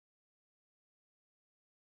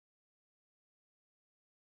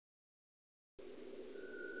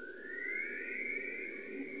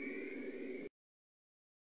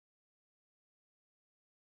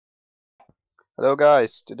Hello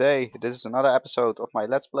guys, today this is another episode of my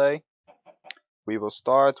Let's Play. We will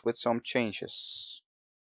start with some changes.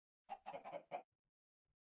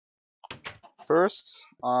 First,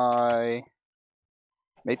 I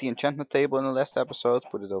made the enchantment table in the last episode,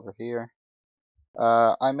 put it over here.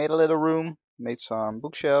 I made a little room, made some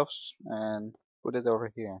bookshelves and put it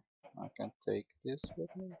over here. I can take this with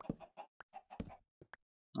me.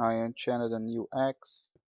 I enchanted a new axe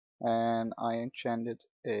and I enchanted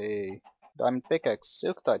a diamond pickaxe,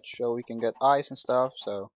 silk touch, so we can get eyes and stuff,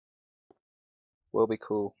 so will be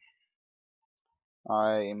cool.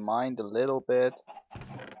 I mined a little bit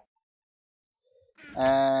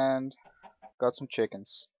and got some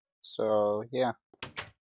chickens. So yeah,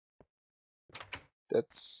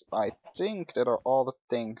 I think that are all the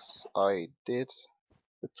things I did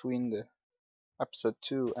between the episode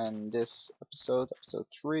 2 and this episode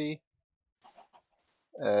 3.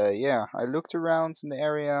 Yeah, I looked around in the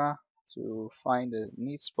area to find a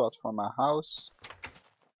neat spot for my house,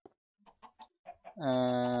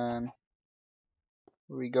 and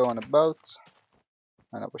we go on a boat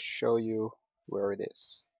and I will show you where it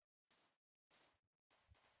is.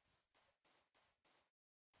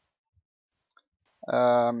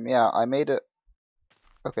 Yeah, I made a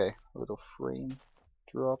little frame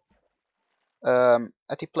drop.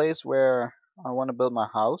 At the place where I want to build my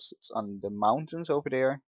house, it's on the mountains over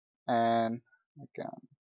there, and I can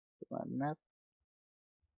put my map.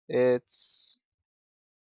 It's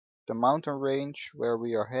the mountain range where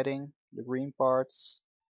we are heading, the green parts.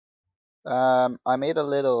 I made a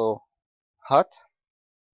little hut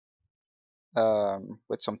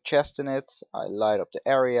with some chests in it. I light up the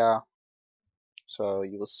area, so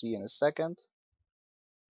you will see in a second.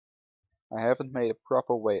 I haven't made a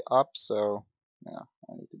proper way up, so yeah,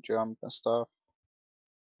 I need to jump and stuff.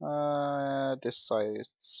 This side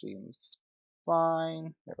seems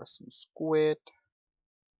fine. There are some squid.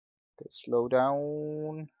 Okay, slow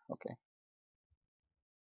down. Okay.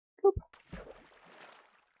 Bloop.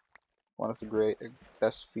 One of the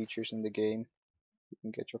best features in the game. You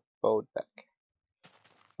can get your boat back.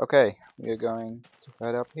 Okay, we are going to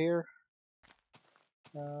head up here.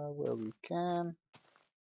 Where we can.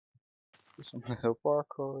 Do some little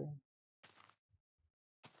parkour.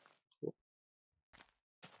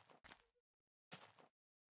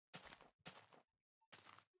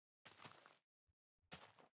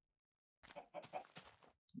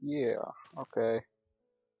 Yeah, okay.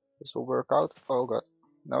 This will work out. Oh god.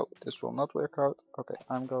 No, this will not work out. Okay,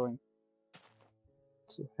 I'm going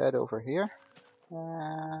to head over here.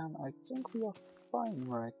 And I think we are fine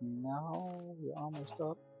right now. We're almost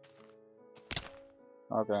up.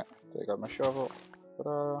 Okay, take out my shovel.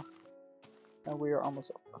 Ta-da! And we are almost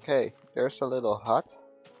up. Okay, there's a little hut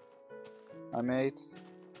I made.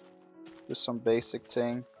 Just some basic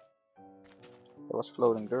thing. There was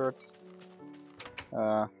floating dirt.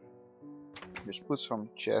 Just put some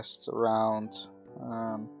chests around.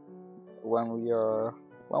 Um,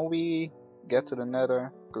 when we get to the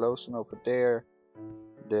nether, glowstone over there,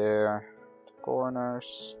 the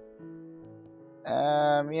corners.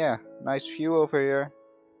 Yeah, nice view over here.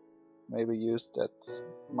 Maybe use that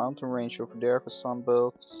mountain range over there for some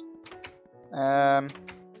builds. I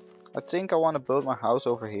think I want to build my house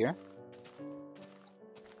over here.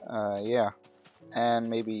 Yeah, and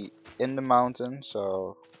maybe in the mountain.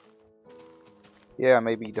 So yeah,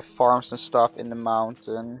 maybe the farms and stuff in the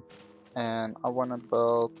mountain. And I want to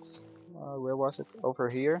build. Where was it? Over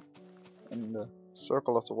here, in the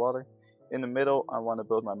circle of the water. In the middle, I want to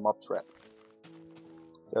build my mob trap.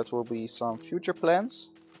 That will be some future plans.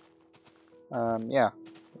 Yeah,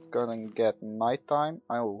 it's gonna get nighttime.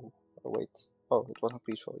 Oh, wait. Oh, it wasn't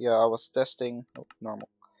peaceful. Yeah, I was testing. Oh, normal.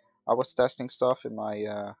 I was testing stuff in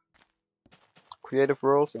my creative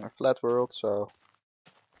world, in my flat world, so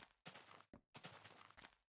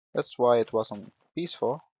that's why it wasn't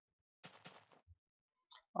peaceful.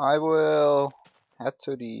 I will head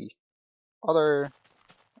to the other,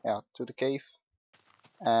 to the cave,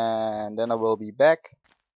 and then I will be back.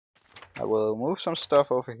 I will move some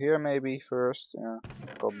stuff over here maybe first. Yeah,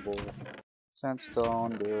 cobble,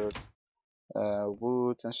 sandstone, dirt,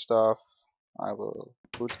 wood and stuff. I will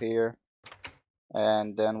put here,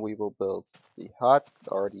 and then we will build the hut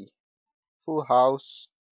or the full house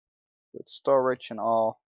with storage and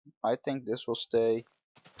all. I think this will stay,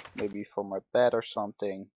 maybe for my bed or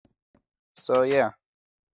something. So yeah,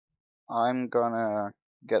 I'm gonna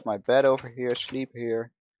get my bed over here, sleep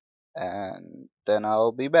here, and then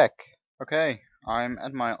I'll be back. Okay, I'm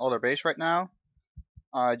at my other base right now.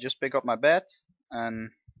 I just pick up my bed and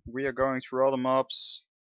we are going through all the mobs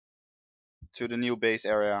to the new base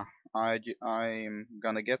area. I'm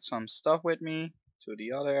gonna get some stuff with me to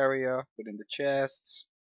the other area, put in the chests.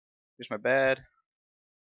 Here's my bed.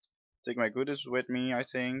 Take my goodies with me, I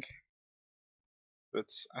think. But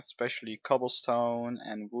especially cobblestone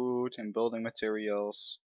and wood and building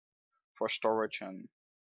materials for storage and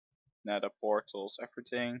nether portals,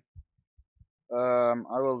 everything.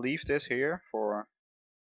 I will leave this here for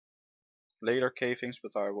later cavings,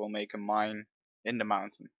 but I will make a mine in the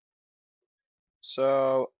mountain.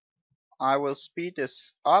 So I will speed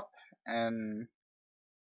this up and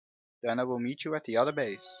then I will meet you at the other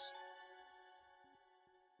base.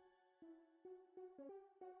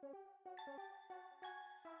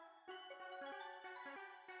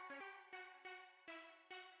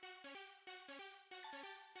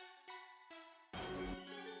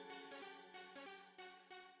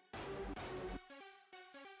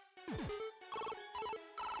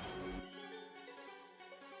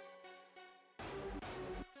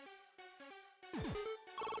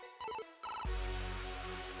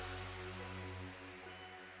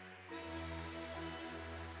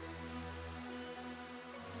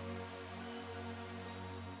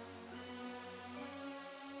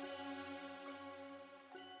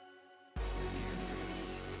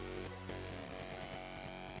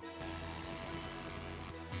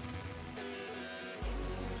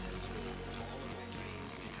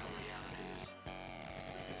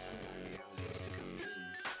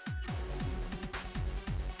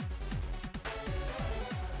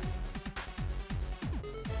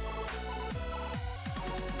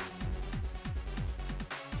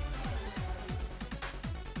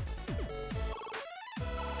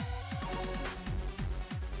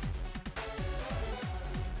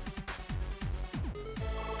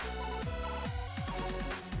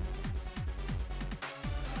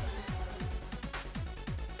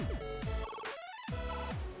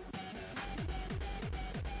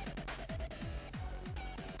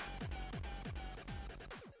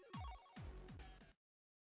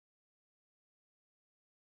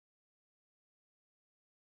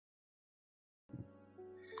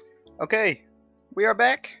 Okay, we are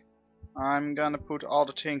back. I'm gonna put all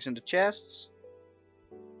the things in the chests.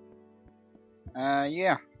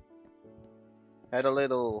 Yeah, had a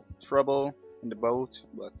little trouble in the boat,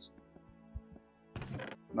 but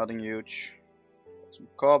nothing huge. Some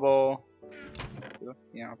cobble.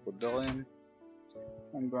 Yeah, I'll put that in.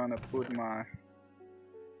 I'm gonna put my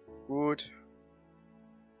wood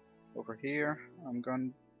over here. I'm gonna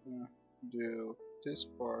do this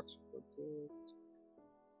part for that.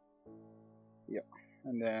 Yeah,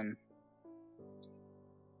 and then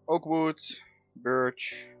oak wood,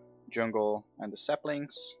 birch, jungle, and the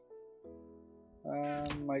saplings.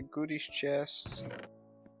 My goodies chest,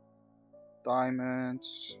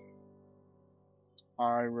 diamonds,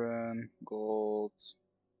 iron, gold,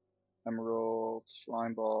 emeralds,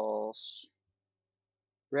 slime balls,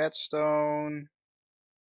 redstone.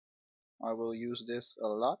 I will use this a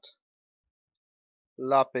lot.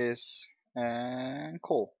 Lapis and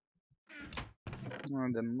coal.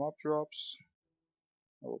 And the mob drops.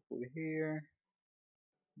 I will put it here.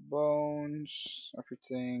 Bones,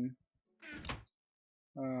 everything.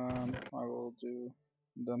 I will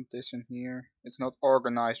dump this in here. It's not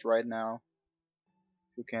organized right now.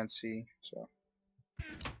 You can't see, so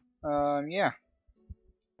yeah.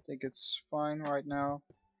 I think it's fine right now.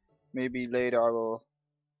 Maybe later I will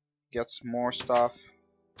get some more stuff.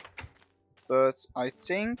 But I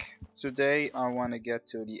think today I want to get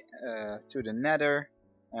to the nether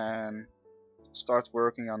and start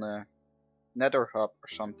working on a nether hub or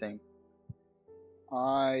something.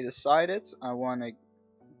 I decided I want to,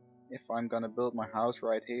 if I'm gonna build my house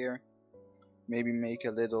right here, maybe make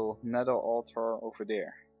a little nether altar over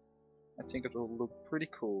there. I think it will look pretty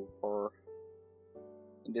cool for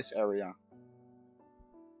in this area.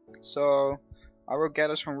 So I will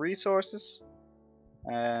gather some resources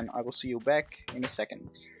and I will see you back in a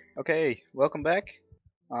second. Okay, welcome back.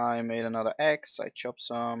 I made another axe, I chopped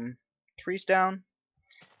some trees down.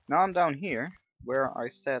 Now I'm down here where I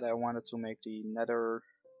said I wanted to make the nether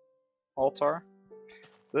altar.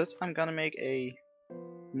 But I'm gonna make a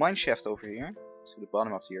mineshaft over here to the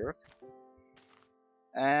bottom of the earth.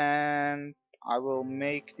 And I will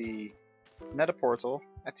make the nether portal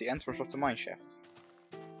at the entrance of the mineshaft.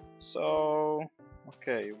 So,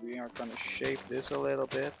 okay, we are gonna shape this a little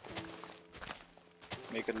bit.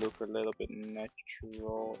 Make it look a little bit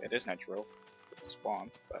natural. It is natural. It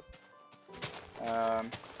spawned, but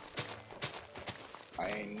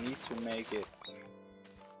I need to make it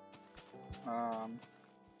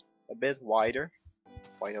a bit wider.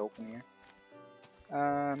 wide open here.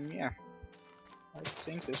 Yeah, I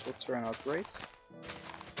think this will turn out great.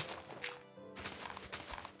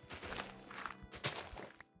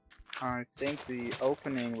 I think the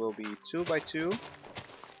opening will be 2 by 2.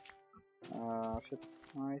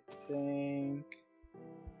 I think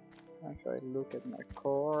if I look at my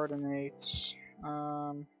coordinates,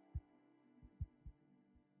 I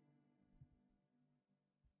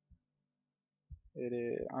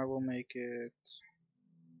will make it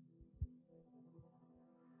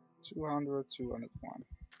 200, 201.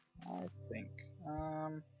 I think.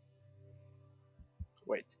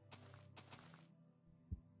 Wait.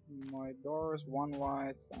 My door is 1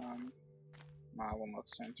 wide. No, I will not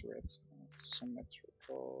center it. It's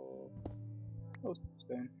symmetrical. Oh,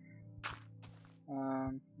 stone.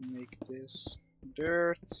 Make this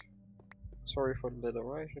dirt. Sorry for the little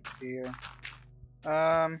rise up here.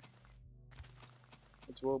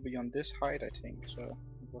 It will be on this height, I think. So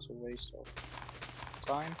it was a waste of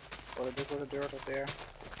time. What I did with the dirt up there.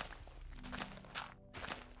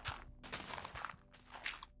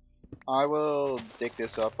 I will dig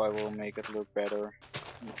this up. I will make it look better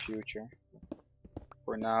in the future.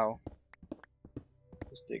 For now,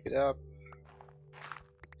 just dig it up.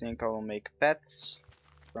 I think I will make paths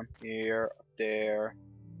from here up there,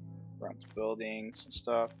 around the buildings and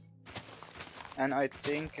stuff. And I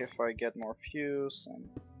think if I get more views and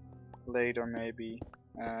later maybe,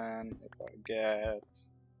 and if I get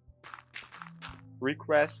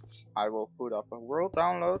requests, I will put up a world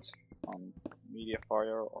download on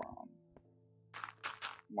Mediafire or on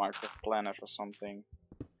Minecraft Planet or something.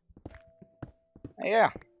 And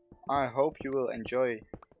yeah, I hope you will enjoy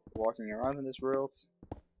walking around in this world,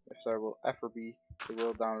 if there will ever be the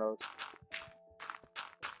world download.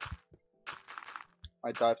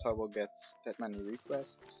 I doubt I will get that many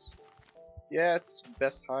requests. Yeah, it's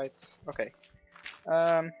best height. Okay.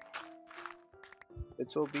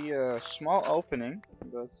 It will be a small opening,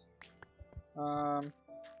 but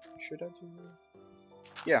should I do?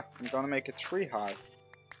 Yeah, I'm gonna make it 3 high.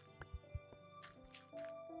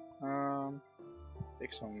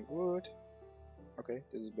 Take some wood. Okay,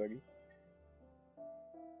 this is buggy.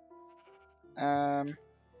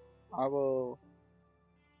 I will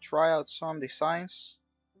try out some designs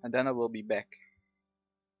and then I will be back.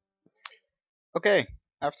 Okay,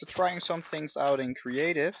 after trying some things out in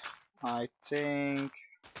creative, I think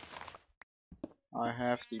I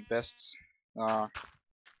have the best. I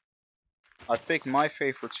picked my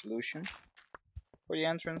favorite solution for the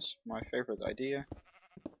entrance, my favorite idea.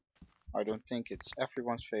 I don't think it's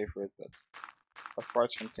everyone's favorite, but I've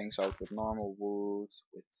tried some things out with normal wood,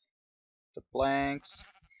 with the planks,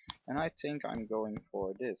 and I think I'm going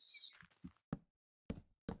for this.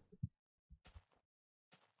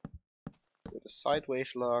 With the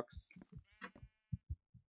sideways logs.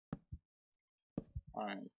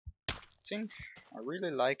 I think I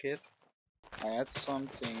really like it. I had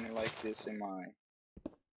something like this in my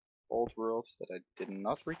old world that I did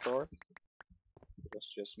not record. It was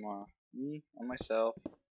just me and myself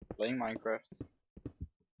playing Minecraft.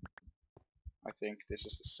 I think this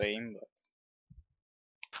is the same, but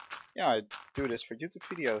yeah, I do this for YouTube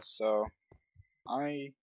videos, so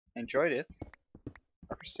I enjoyed it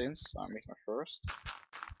ever since I made my first.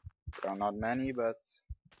 There are not many, but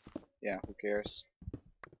yeah, who cares?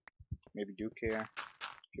 Maybe do care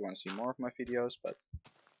if you want to see more of my videos, but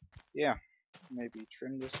yeah, maybe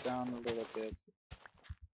trim this down a little bit.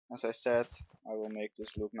 As I said, I will make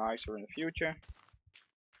this look nicer in the future.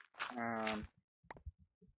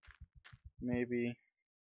 Maybe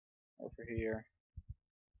over here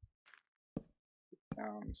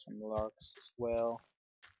down some logs as well.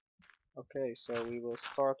 Okay, so we will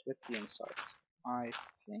start with the inside. I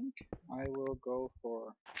think I will go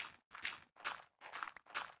for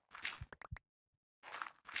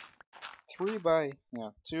 3 by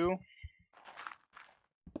 2.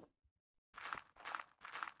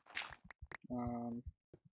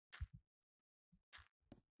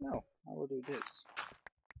 No, I will do this.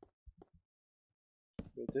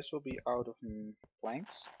 But this will be out of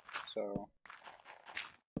planks, so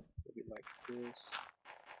it will be like this.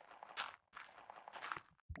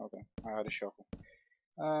 Okay, I had a shovel.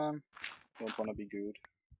 Don't wanna be good.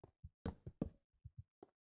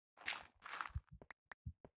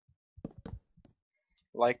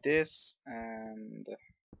 Like this, and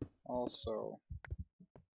also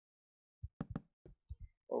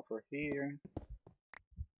over here.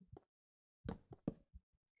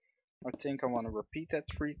 I think I want to repeat that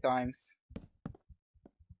 3 times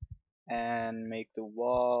and make the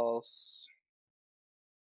walls.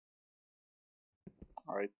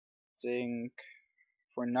 I think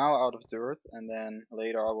for now out of dirt, and then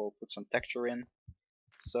later I will put some texture in.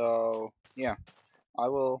 So yeah, I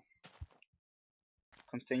will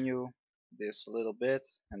continue this a little bit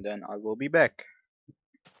and then I will be back.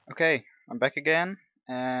 Okay, I'm back again,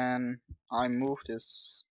 and I moved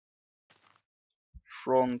this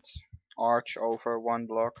front arch over one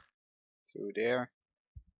block through there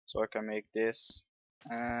so I can make this.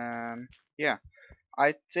 And yeah,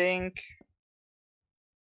 I think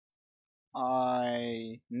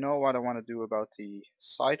I know what I want to do about the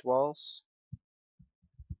side walls.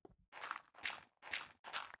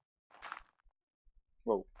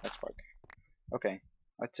 Whoa, that's bug. Okay,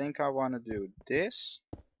 I think I want to do this,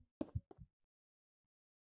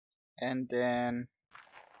 and then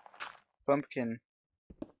pumpkin,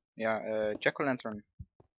 yeah, jack-o'-lantern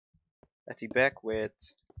at the back with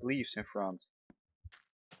leaves in front.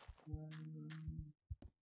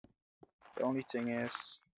 The only thing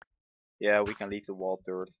is, yeah, we can leave the wall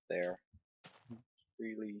dirt there.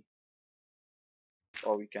 Really,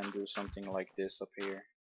 or we can do something like this up here.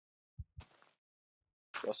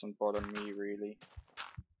 Doesn't bother me really.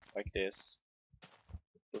 Like this.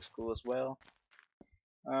 Looks cool as well.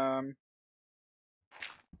 Um,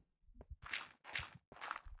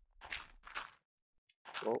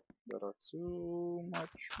 well, there are too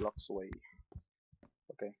much blocks away.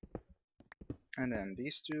 Okay. And then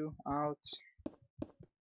these two out.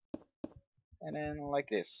 And then like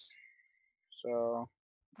this. So,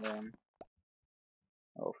 then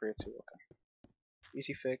over here too. Okay.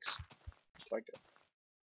 Easy fix. Just like that.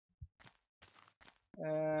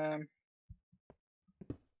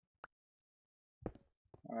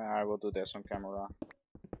 I will do this on camera.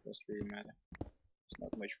 Doesn't really matter. It's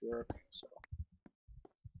not much work. So.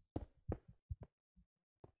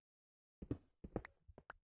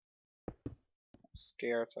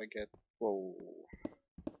 Scared I get. Whoa.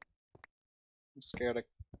 I'm scared I.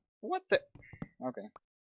 What the? Okay.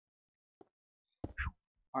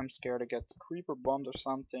 I'm scared I get creeper bombed or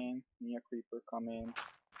something. Me a creeper come in.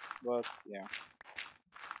 But yeah.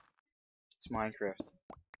 It's Minecraft.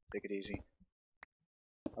 Take it easy.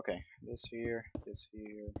 Okay. This here. This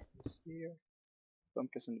here. This here.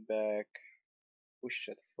 Pumpkins in the back. Push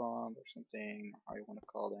at the front or something. How you wanna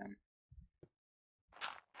call them.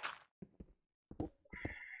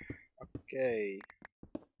 Okay.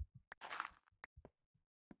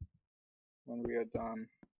 When we are done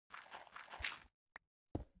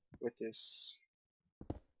with this,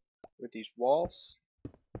 with these walls,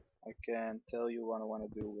 I can tell you what I want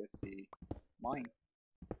to do with the mine.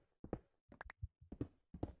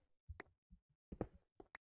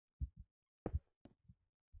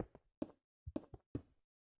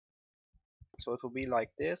 So it will be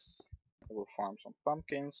like this. I will farm some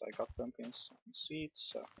pumpkins. I got pumpkins and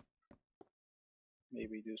seeds, so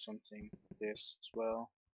maybe do something like this as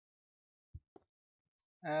well.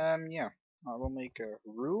 Yeah, I will make a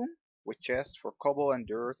room with chests for cobble and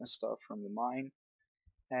dirt and stuff from the mine.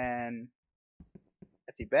 And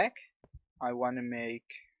at the back, I want to make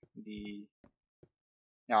the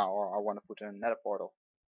or I want to put a nether portal,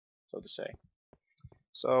 so to say.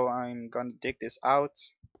 So I'm gonna dig this out,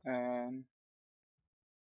 and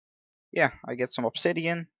yeah, I get some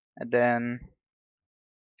obsidian, and then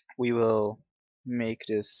we will make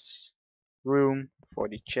this room for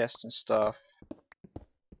the chest and stuff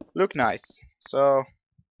look nice. So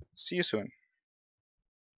see you soon.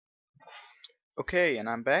 Okay, and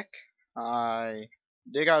I'm back. I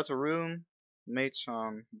dig out a room, made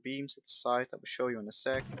some beams at the side. I will show you in a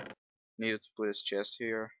sec. Needed to put this chest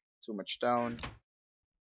here. Too much stone.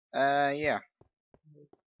 Yeah.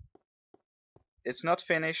 It's not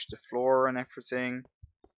finished, the floor and everything.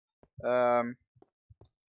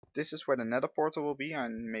 This is where the nether portal will be. I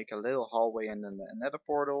make a little hallway and then the nether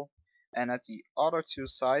portal. And at the other two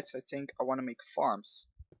sides, I think I want to make farms.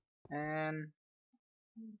 And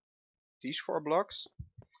these 4 blocks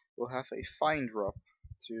will have a fine drop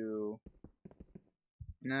to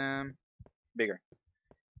bigger.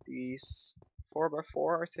 These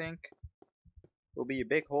 4x4, I think, will be a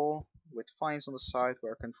big hole with fines on the side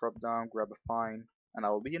where I can drop down, grab a fine, and I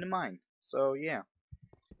will be in the mine. So yeah,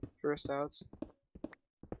 first out,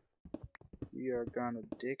 we are gonna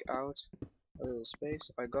dig out a little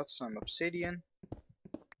space. I got some obsidian.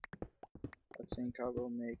 I think I will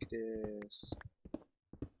make this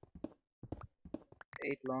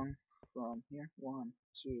 8 long from here. 1,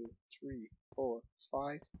 2, 3, 4,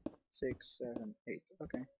 5, 6, 7, 8.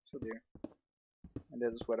 Okay, so there. And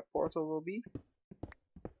that is where the portal will be.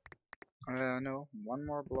 No, 1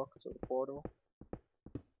 more block to the portal.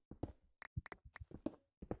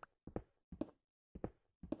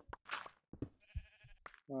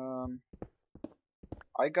 Um,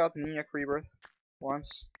 I got Ninja Rebirth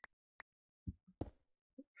once.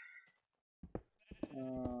 I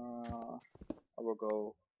will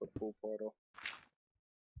go for the full portal.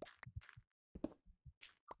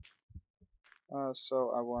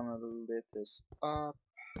 So I wanna lit this up.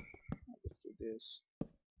 I'll just do this.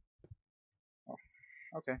 Oh,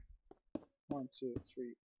 okay. 1, 2,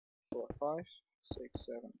 3, 4, 5, 6,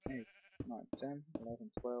 7, 8, 9, 10,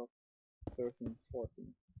 11, 12, 13,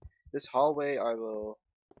 14. This hallway I will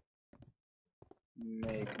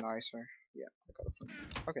make nicer. Yeah, I got a flint.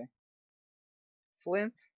 Okay.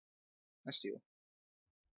 Flint and steel.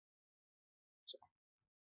 So,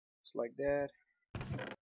 just like that.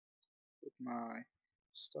 Put my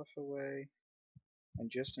stuff away.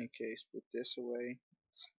 And just in case, put this away.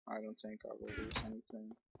 I don't think I will lose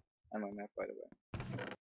anything. And my map, by the way.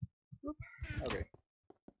 Oop. Okay.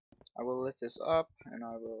 I will lit this up and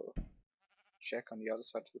I will check on the other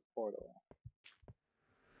side of the portal.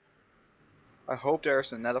 I hope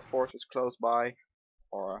there's a nether fortress close by.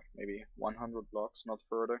 Or maybe 100 blocks, not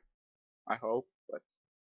further. I hope, but...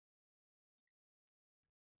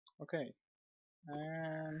 Okay.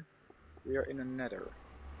 And we are in the nether.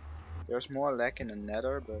 There's more lag in the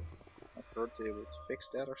nether, but I heard they would fix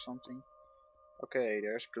that or something. Okay,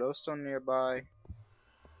 there's glowstone nearby.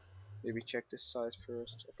 Maybe check this side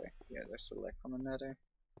first. Okay, yeah, there's a lag on the nether.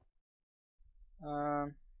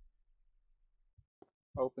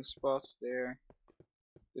 Open spot there.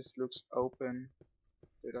 This looks open.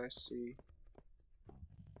 Did I see?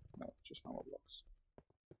 No, just normal blocks.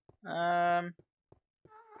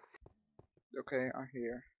 Okay, I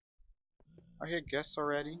hear guests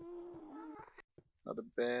already. Not a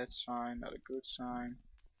bad sign, not a good sign.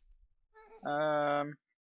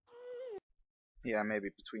 Yeah, maybe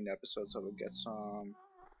between the episodes I will get some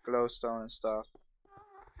glowstone and stuff.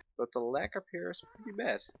 But the lag up here is pretty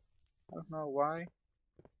bad. I don't know why.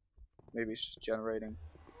 Maybe it's just generating.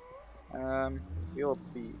 We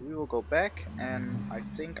will go back, and I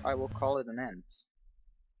think I will call it an end.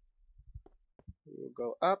 We will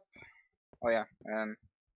go up. Oh yeah, and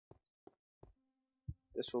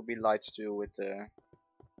this will be light still with the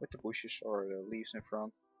bushes or the leaves in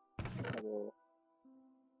front. I will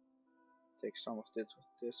take some of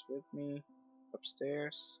this with me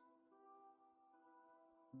upstairs.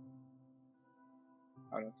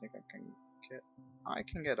 I don't think I can get. I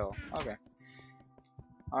can get all. Okay.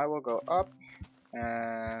 I will go up,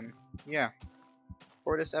 and yeah.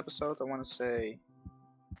 For this episode, I want to say,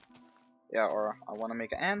 yeah, or I want to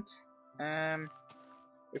make an end.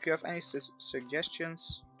 If you have any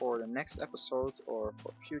suggestions for the next episode or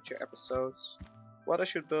for future episodes, what I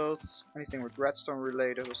should build, anything with redstone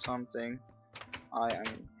related or something, I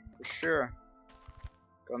am for sure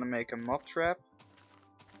gonna make a mob trap.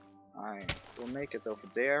 I will make it over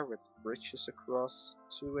there with bridges across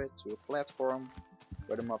to it, to a platform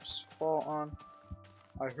where the mobs fall on.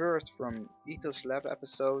 I heard from Eto's lab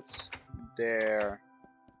episodes there,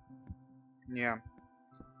 yeah,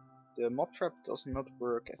 the mob trap does not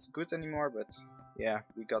work as good anymore, but yeah,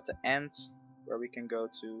 we got the end where we can go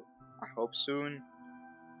to, I hope soon,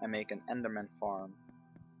 and make an enderman farm.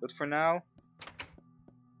 But for now,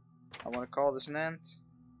 I want to call this an end.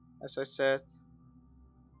 As I said,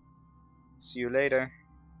 see you later.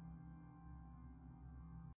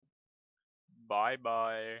 Bye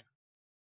bye.